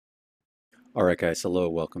Alright guys, hello,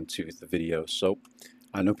 welcome to the video. So,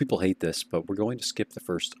 I know people hate this, but we're going to skip the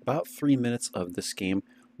first about 3 minutes of this game.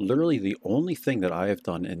 Literally the only thing that I have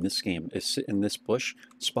done in this game is sit in this bush,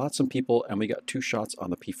 spot some people, and we got 2 shots on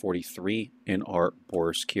the P-43 in our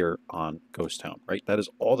Borsk here on Ghost Town, right? That is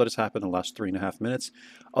all that has happened in the last 3.5 minutes,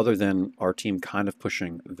 other than our team kind of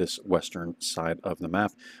pushing this western side of the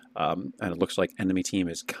map. And it looks like enemy team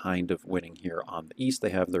is kind of winning here on the east. They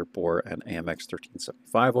have their Boar and AMX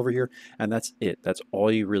 1375 over here. And that's it. That's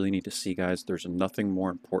all you really need to see, guys. There's nothing more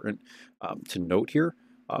important to note here.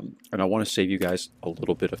 And I want to save you guys a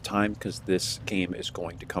little bit of time because this game is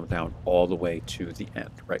going to come down all the way to the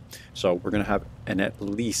end, right? So we're going to have an at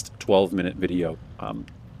least 12-minute video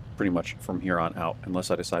pretty much from here on out,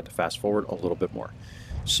 unless I decide to fast forward a little bit more.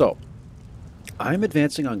 So I'm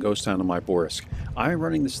advancing on Ghost Town on my Borisk. I'm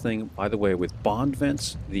running this thing, by the way, with bond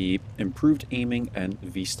vents, the improved aiming, and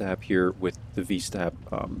V-stab here with the V-stab.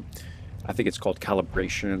 I think it's called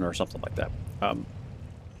calibration or something like that.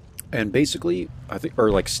 And basically, I think,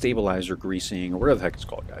 or like stabilizer greasing or whatever the heck it's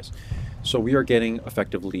called, guys. So we are getting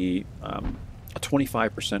effectively a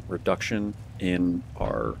 25% reduction in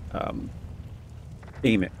our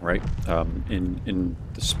aiming, right? In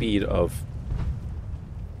the speed of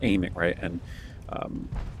aiming, right? And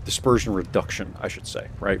dispersion reduction, I should say,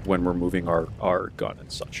 right? When we're moving our gun and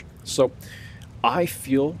such. So I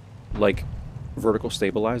feel like vertical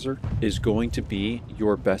stabilizer is going to be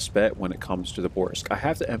your best bet when it comes to the Borisk. I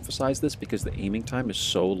have to emphasize this because the aiming time is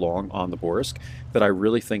so long on the Borisk that I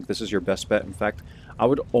really think this is your best bet. In fact, I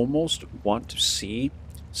would almost want to see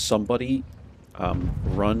somebody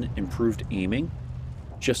run improved aiming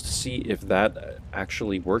just to see if that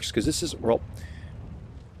actually works, because this is, well,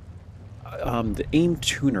 the aim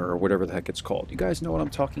tuner or whatever the heck it's called. You guys know what I'm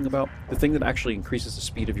talking about? The thing that actually increases the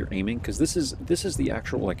speed of your aiming, because this is the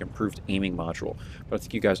actual like improved aiming module. But I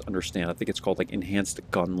think you guys understand. I think it's called like enhanced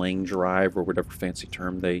gun laying drive or whatever fancy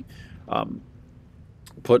term they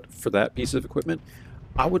put for that piece of equipment.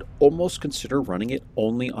 I would almost consider running it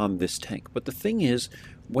only on this tank. But the thing is,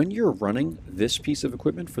 when you're running this piece of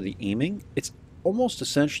equipment for the aiming, it's almost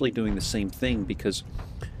essentially doing the same thing, because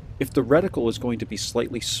if the reticle is going to be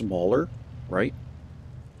slightly smaller, right,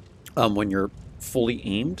 when you're fully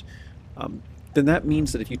aimed, then that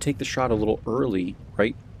means that if you take the shot a little early,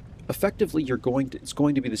 right, effectively it's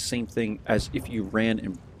going to be the same thing as if you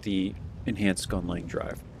ran the enhanced gun laying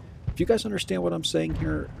drive. If you guys understand what I'm saying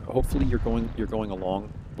here, hopefully you're going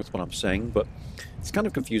along with what I'm saying, but it's kind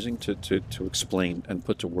of confusing to explain and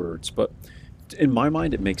put to words. But in my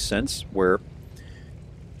mind, it makes sense where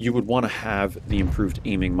you would want to have the improved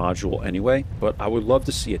aiming module anyway, but I would love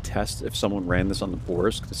to see a test if someone ran this on the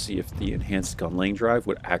Borisk to see if the enhanced gun laying drive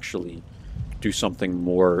would actually do something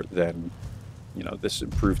more than, you know, this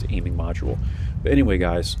improved aiming module. But anyway,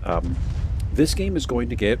 guys, this game is going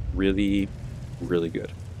to get really, really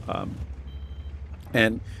good.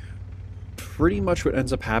 And pretty much what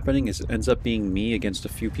ends up happening is it ends up being me against a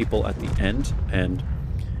few people at the end, and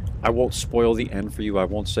I won't spoil the end for you. I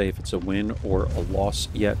won't say if it's a win or a loss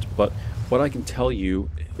yet, but what I can tell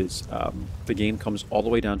you is the game comes all the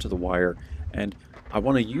way down to the wire, and I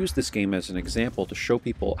want to use this game as an example to show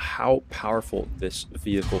people how powerful this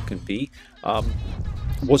vehicle can be.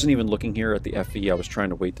 Wasn't even looking here at the FV. I was trying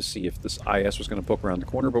to wait to see if this IS was going to poke around the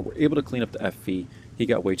corner, but we're able to clean up the FV. He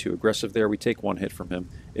got way too aggressive there. We take one hit from him.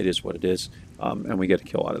 It is what it is, and we get a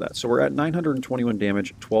kill out of that. So we're at 921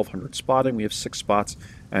 damage, 1200 spotting. We have 6 spots,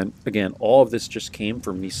 and again, all of this just came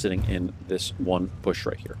from me sitting in this one bush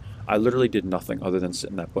right here. I literally did nothing other than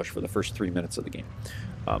sit in that bush for the first 3 minutes of the game,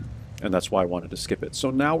 and that's why I wanted to skip it.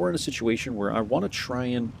 So now we're in a situation where I want to try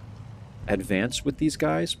and advance with these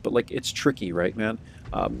guys, but like it's tricky, right, man?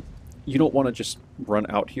 You don't want to just run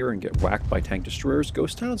out here and get whacked by tank destroyers.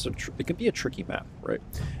 Ghost Town's it can be a tricky map, right?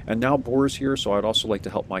 And now Boar's here, so I'd also like to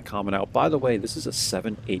help my comment out. By the way, this is a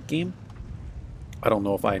 7-8 game. I don't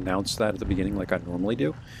know if I announced that at the beginning like I normally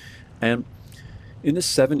do. And in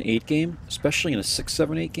this 7-8 game, especially in a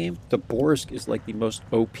 6-7-8 game, the Borisk is like the most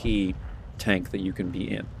OP tank that you can be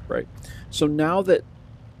in, right? So now that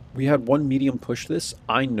we had one medium push this,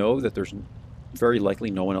 I know that there's very likely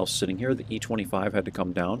no one else sitting here. The E25 had to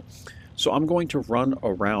come down. So I'm going to run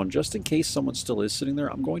around, just in case someone still is sitting there,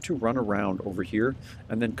 I'm going to run around over here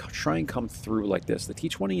and then try and come through like this. The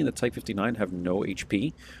T20 and the Type 59 have no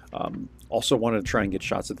HP. Also wanted to try and get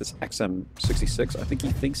shots at this XM66. I think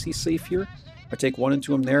he thinks he's safe here. I take one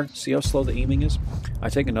into him there. See how slow the aiming is? I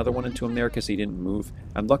take another one into him there because he didn't move.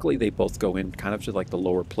 And luckily they both go in kind of to like the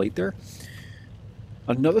lower plate there.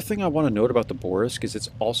 Another thing I want to note about the Borisk is it's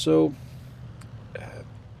also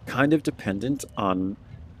kind of dependent on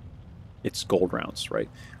its gold rounds, right?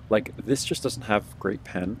 like, this just doesn't have great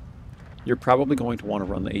pen. You're probably going to want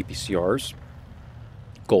to run the APCRs,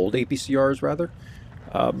 gold APCRs rather,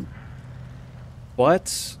 um,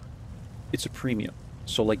 but it's a premium.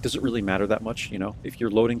 So, like, does it really matter that much? You know, if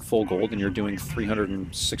you're loading full gold and you're doing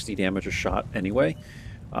 360 damage a shot anyway,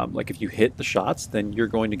 like if you hit the shots, then you're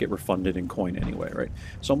going to get refunded in coin anyway, right?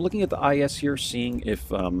 So I'm looking at the IS here, seeing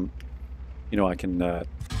if you know, I can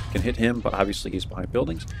hit him, but obviously he's behind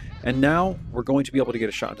buildings. And now we're going to be able to get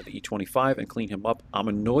a shot into the E25 and clean him up. I'm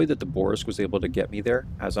annoyed that the Boris was able to get me there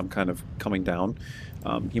as I'm kind of coming down.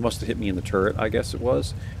 He must have hit me in the turret, I guess it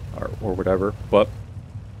was, or whatever. But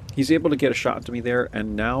he's able to get a shot into me there,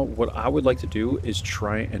 and now what I would like to do is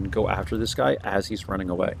try and go after this guy as he's running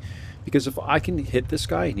away. Because if I can hit this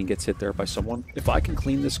guy and he gets hit there by someone, if I can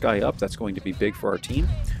clean this guy up, that's going to be big for our team.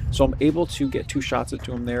 So I'm able to get 2 shots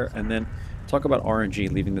into him there, and then talk about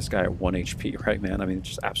RNG leaving this guy at 1 HP, right, man? I mean, it's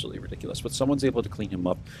just absolutely ridiculous. But someone's able to clean him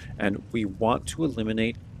up, and we want to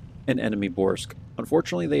eliminate an enemy Borsk.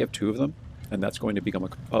 Unfortunately, they have 2 of them, and that's going to become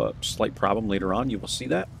a slight problem later on. You will see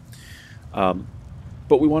that.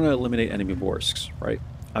 But we want to eliminate enemy Borsks, right?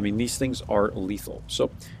 I mean, these things are lethal. So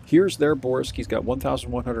here's their Borsk. He's got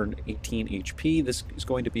 1,118 HP. This is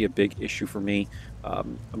going to be a big issue for me.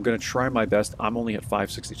 I'm going to try my best. I'm only at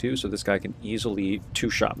 562, so this guy can easily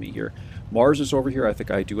 2-shot me here. Mars is over here. I think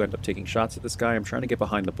I do end up taking shots at this guy. I'm trying to get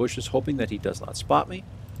behind the bushes, hoping that he does not spot me.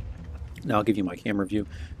 Now I'll give you my camera view.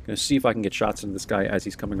 I'm going to see if I can get shots into this guy as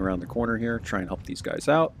he's coming around the corner here. Try and help these guys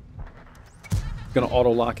out. Going to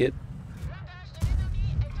auto-lock it.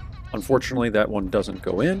 Unfortunately, that one doesn't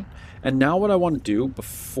go in. And now what I want to do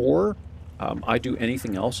before I do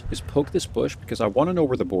anything else is poke this bush, because I want to know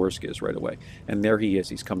where the Borsk is right away. And there he is.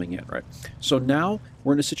 He's coming in, right? So now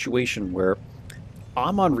we're in a situation where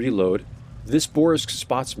I'm on reload. This Borsk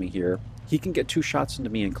spots me here. He can get 2 shots into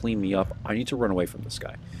me and clean me up. I need to run away from this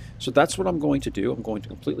guy. So that's what I'm going to do. I'm going to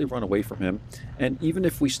completely run away from him. And even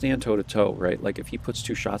if we stand toe-to-toe, right, like if he puts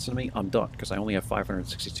 2 shots into me, I'm done, because I only have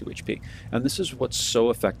 562 HP. And this is what's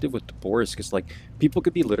so effective with the Boris, because like people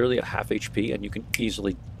could be literally at half HP and you can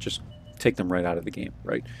easily just take them right out of the game,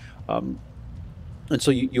 right? And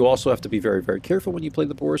so you also have to be very, very careful when you play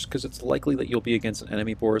the Boris, because it's likely that you'll be against an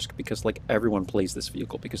enemy Boris, because like everyone plays this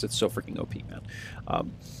vehicle because it's so freaking OP,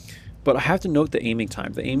 man. But I have to note the aiming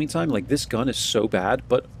time. The aiming time, like this gun is so bad,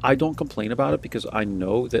 but I don't complain about it because I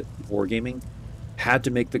know that Wargaming had to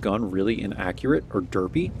make the gun really inaccurate or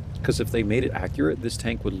derpy, because if they made it accurate, this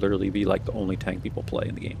tank would literally be like the only tank people play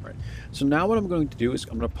in the game, right? So now what I'm going to do is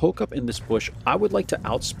I'm going to poke up in this bush. I would like to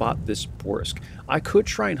outspot this Borsk. I could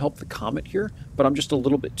try and help the Comet here, but I'm just a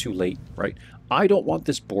little bit too late, right? I don't want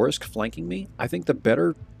this Borsk flanking me. I think the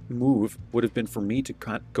better move would have been for me to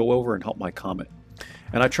go over and help my Comet.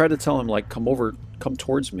 And I tried to tell him, like, come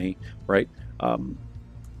towards me, right,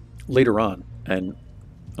 later on. And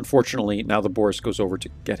unfortunately, now the Boris goes over to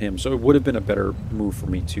get him. So it would have been a better move for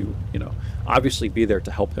me to, you know, obviously be there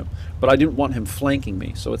to help him. But I didn't want him flanking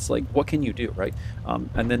me. So it's like, what can you do, right?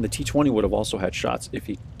 And then the T-20 would have also had shots if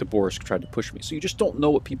the Boris tried to push me. So you just don't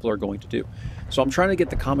know what people are going to do. So I'm trying to get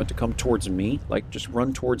the Comet to come towards me, like just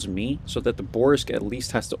run towards me, so that the Boris at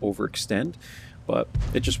least has to overextend. But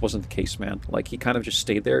it just wasn't the case, man. Like, he kind of just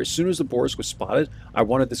stayed there. As soon as the Boris was spotted, I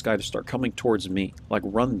wanted this guy to start coming towards me, like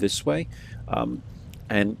run this way.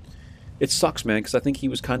 And it sucks, man, because I think he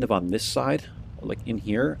was kind of on this side, like in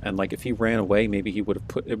here, and like if he ran away, maybe he would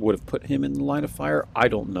have put him in the line of fire. I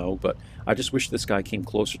don't know, but I just wish this guy came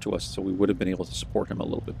closer to us so we would have been able to support him a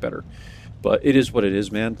little bit better. But it is what it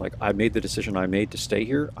is, man. Like, I made the decision I made to stay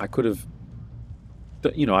here. I could have,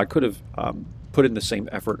 you know, put in the same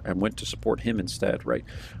effort and went to support him instead, right?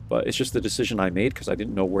 But it's just the decision I made because I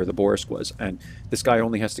didn't know where the Boris was, and this guy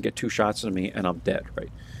only has to get 2 shots into me and I'm dead, right?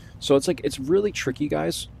 So it's like, it's really tricky,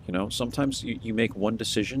 guys. You know, sometimes you make one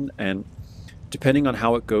decision, and depending on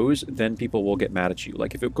how it goes, then people will get mad at you.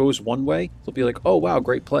 Like, if it goes one way, they'll be like, oh wow,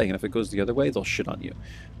 great play, and if it goes the other way, they'll shit on you.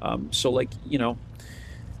 So like, you know,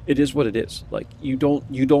 it is what it is. Like, you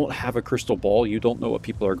don't have a crystal ball. You don't know what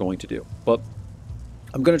people are going to do. But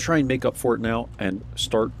I'm going to try and make up for it now and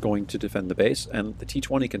start going to defend the base. And the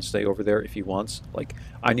T-20 can stay over there if he wants. Like,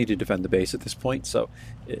 I need to defend the base at this point, so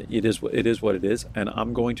it is what it is. And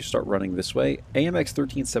I'm going to start running this way. AMX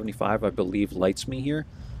 1375, I believe, lights me here.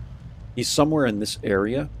 He's somewhere in this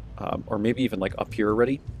area, or maybe even like up here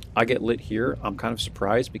already. I get lit here. I'm kind of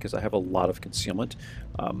surprised because I have a lot of concealment.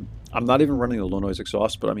 I'm not even running the low noise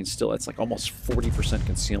exhaust, but I mean, still, it's like almost 40%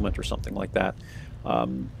 concealment or something like that.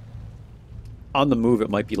 on the move, it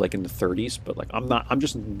might be like in the 30s, but like I'm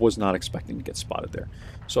just was not expecting to get spotted there.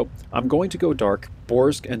 So I'm going to go dark.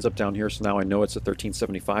 Borsk ends up down here, so now I know it's a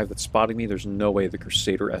 1375 that's spotting me. There's no way the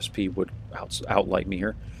Crusader SP would outlight me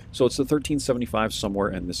here. So it's the 1375 somewhere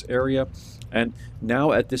in this area. And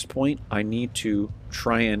now at this point, I need to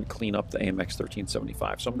try and clean up the AMX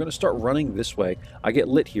 1375. So I'm going to start running this way. I get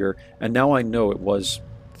lit here, and now I know it was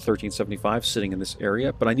 1375 sitting in this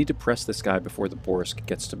area, but I need to press this guy before the Borisk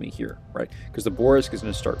gets to me here, right? Because the Borisk is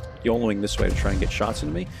going to start YOLOing this way to try and get shots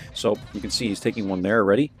into me. So you can see he's taking one there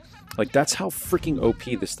already. Like, that's how freaking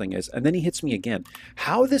OP this thing is. And then he hits me again.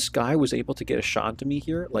 How this guy was able to get a shot into me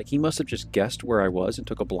here, like, he must have just guessed where I was and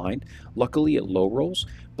took a blind. Luckily, it low rolls.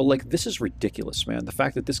 But, like, this is ridiculous, man. The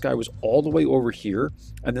fact that this guy was all the way over here,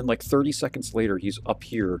 and then, like, 30 seconds later, he's up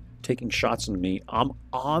here taking shots into me. I'm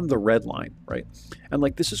on the red line, right? And,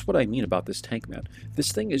 like, this is what I mean about this tank, man.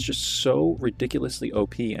 This thing is just so ridiculously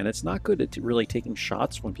OP, and it's not good at really taking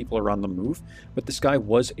shots when people are on the move. But this guy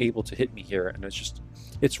was able to hit me here, and it's just...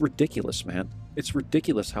 it's ridiculous, man. It's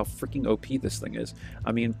ridiculous how freaking OP this thing is.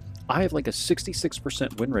 I mean, I have like a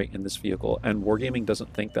 66% win rate in this vehicle, and Wargaming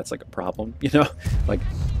doesn't think that's like a problem, you know? Like,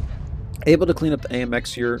 able to clean up the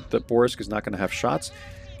AMX here. The Borisk is not going to have shots.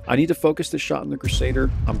 I need to focus this shot on the Crusader.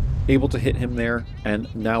 I'm able to hit him there,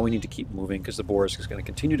 and now we need to keep moving because the Borisk is going to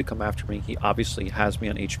continue to come after me. He obviously has me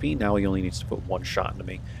on HP. Now he only needs to put one shot into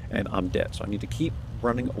me, and I'm dead. So I need to keep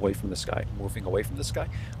running away from this guy, moving away from this guy.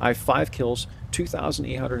 I have 5 kills,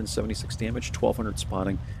 2,876 damage, 1,200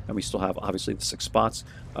 spotting, and we still have, obviously, the 6 spots.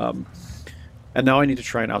 And now I need to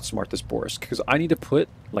try and outsmart this Borisk, because I need to put,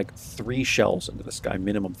 like, 3 shells into this guy,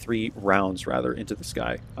 minimum, 3 rounds, rather, into this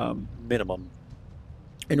guy, minimum,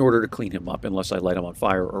 in order to clean him up, unless I light him on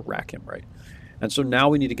fire or rack him, right? And so now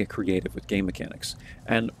we need to get creative with game mechanics.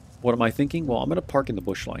 And what am I thinking? Well, I'm going to park in the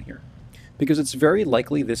bush line here, because it's very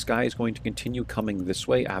likely this guy is going to continue coming this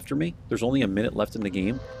way after me. There's only a minute left in the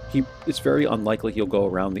game. It's very unlikely he'll go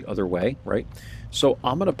around the other way, right? So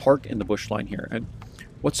I'm going to park in the bush line here. And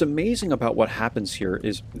what's amazing about what happens here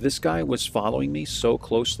is this guy was following me so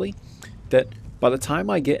closely that by the time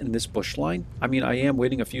I get in this bush line, I mean, I am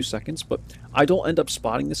waiting a few seconds, but I don't end up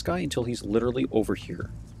spotting this guy until he's literally over here.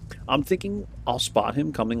 I'm thinking I'll spot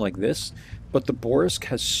him coming like this, but the Borisk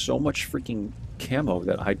has so much freaking camo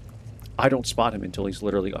that I don't spot him until he's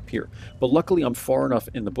literally up here. But luckily, I'm far enough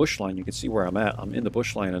in the bush line. You can see where I'm at. I'm in the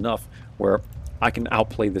bush line enough where I can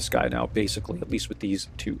outplay this guy now, basically, at least with these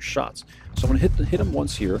 2 shots. So I'm going to hit him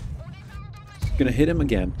once here. Going to hit him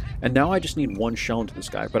again, and now I just need 1 shell into this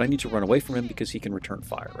guy, but I need to run away from him because he can return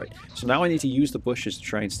fire, right? So now I need to use the bushes to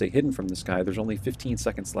try and stay hidden from this guy. There's only 15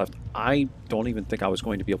 seconds left. I don't even think I was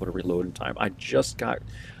going to be able to reload in time. I just got,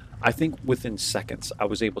 I think within seconds, I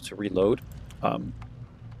was able to reload. I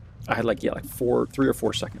had like 3 or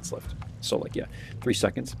 4 seconds left. So like, 3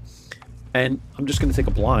 seconds. And I'm just going to take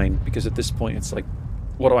a blind because at this point it's like,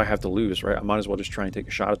 what do I have to lose, right? I might as well just try and take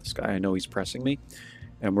a shot at this guy. I know he's pressing me,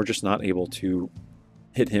 and we're just not able to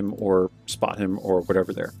hit him or spot him or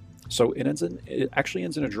whatever there. So it actually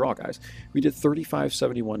ends in a draw, guys. We did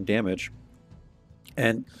 3571 damage,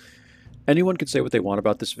 and anyone can say what they want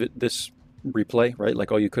about this replay, right?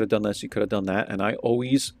 Like, oh, you could have done this, you could have done that, and I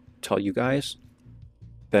always tell you guys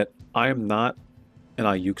that I am not an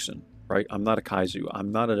Ayuxin, right? I'm not a Kaizu.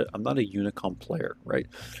 I'm not a Unicom player, right?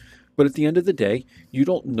 But at the end of the day, you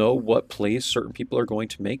don't know what plays certain people are going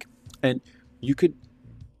to make, and you could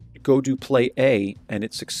go do play A and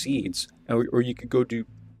it succeeds, or you could go do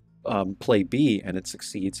play B and it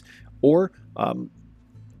succeeds, or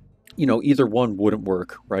you know, either one wouldn't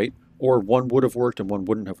work, right? Or one would have worked and one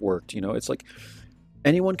wouldn't have worked. You know, it's like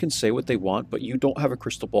anyone can say what they want, but you don't have a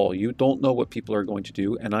crystal ball. You don't know what people are going to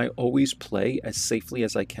do, and I always play as safely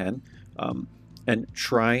as I can and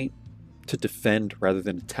try to defend rather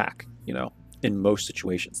than attack, you know, in most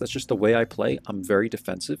situations. That's just the way I play. I'm very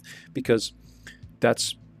defensive because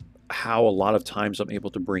that's how a lot of times I'm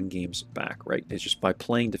able to bring games back, right? It's just by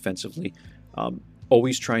playing defensively,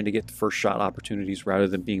 always trying to get the first shot opportunities rather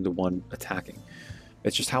than being the one attacking.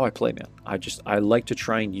 It's just how I play, man. I like to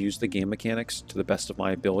try and use the game mechanics to the best of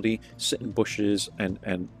my ability, sit in bushes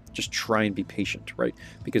and just try and be patient, right?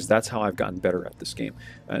 Because that's how I've gotten better at this game.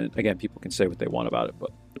 And again, people can say what they want about it,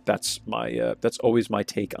 but that's always my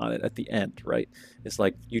take on it at the end, right? It's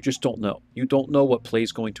like, you just don't know. You don't know what play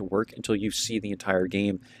is going to work until you see the entire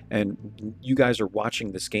game. And you guys are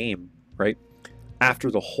watching this game, right? After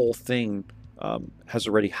the whole thing has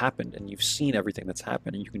already happened and you've seen everything that's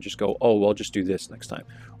happened, and you can just go, oh, well, just do this next time.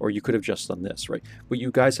 Or you could have just done this, right? But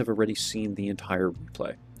you guys have already seen the entire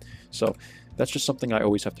replay. So that's just something I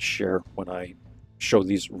always have to share when I show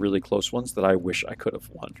these really close ones that I wish I could have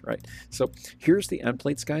won, right? So here's the end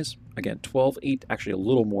plates, guys. Again, 12, 8, actually a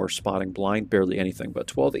little more spotting blind, barely anything, but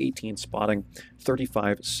 12, 18 spotting,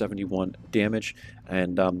 35, 71 damage.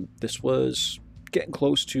 And this was getting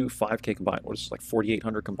close to 5K combined. What is this, like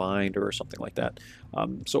 4,800 combined or something like that?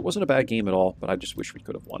 So it wasn't a bad game at all, but I just wish we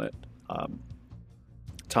could have won it.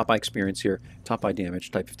 Top eye experience here, top eye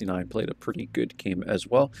damage, Type 59 played a pretty good game as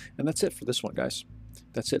well. And that's it for this one, guys.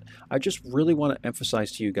 That's it. I just really want to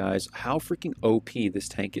emphasize to you guys how freaking OP this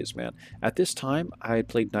tank is, man. At this time, I had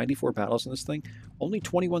played 94 battles in this thing, only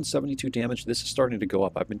 2172 damage. This is starting to go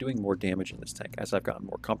up. I've been doing more damage in this tank as I've gotten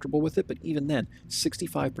more comfortable with it, but even then,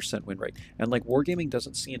 65% win rate. And like Wargaming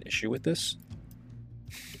doesn't see an issue with this.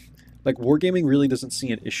 Like Wargaming really doesn't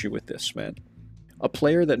see an issue with this, man. A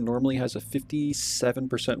player that normally has a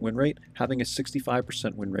 57% win rate, having a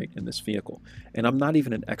 65% win rate in this vehicle. And I'm not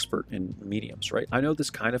even an expert in mediums, right? I know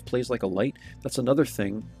this kind of plays like a light. That's another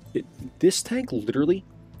thing. This tank literally,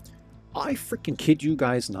 I freaking kid you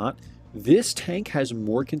guys not, this tank has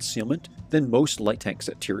more concealment than most light tanks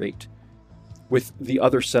at tier 8 with the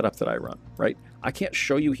other setup that I run, right? I can't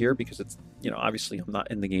show you here because it's, you know, obviously I'm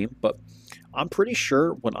not in the game, but I'm pretty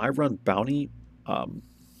sure when I run bounty,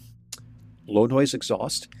 low noise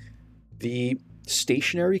exhaust, the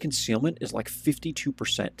stationary concealment is like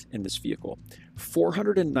 52% in this vehicle.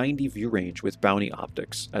 490 view range with bounty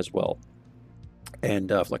optics as well. And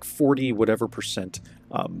like 40 whatever percent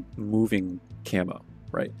moving camo,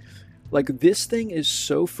 right? Like this thing is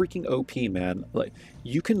so freaking OP, man. Like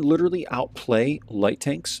you can literally outplay light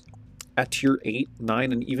tanks at tier 8,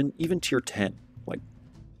 9, and even tier 10. Like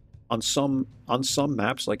on some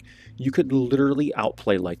maps, like you could literally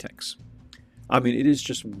outplay light tanks. I mean, it is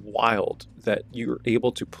just wild that you're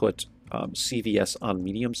able to put CVS on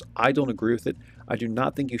mediums. I don't agree with it. I do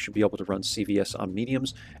not think you should be able to run CVS on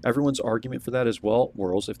mediums. Everyone's argument for that as well,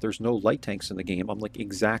 Whirls, if there's no light tanks in the game, I'm like,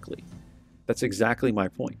 exactly. That's exactly my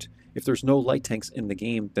point. If there's no light tanks in the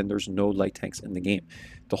game, then there's no light tanks in the game.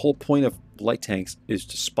 The whole point of light tanks is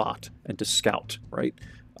to spot and to scout, right?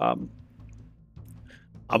 I'm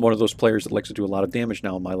one of those players that likes to do a lot of damage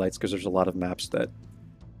now on my lights because there's a lot of maps that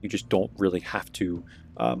you just don't really have to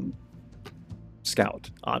scout,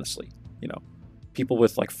 honestly. You know, people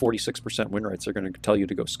with like 46% win rates are going to tell you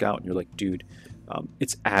to go scout, and you're like, dude,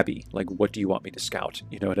 it's Abbey. Like, what do you want me to scout?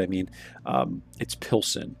 You know what I mean? It's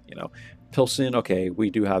Pilsen. You know, Pilsen. Okay, we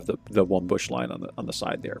do have the one bush line on the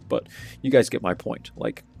side there, but you guys get my point.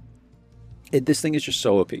 Like, this thing is just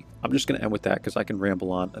so OP. I'm just going to end with that because I can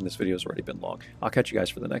ramble on, and this video has already been long. I'll catch you guys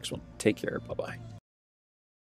for the next one. Take care. Bye bye.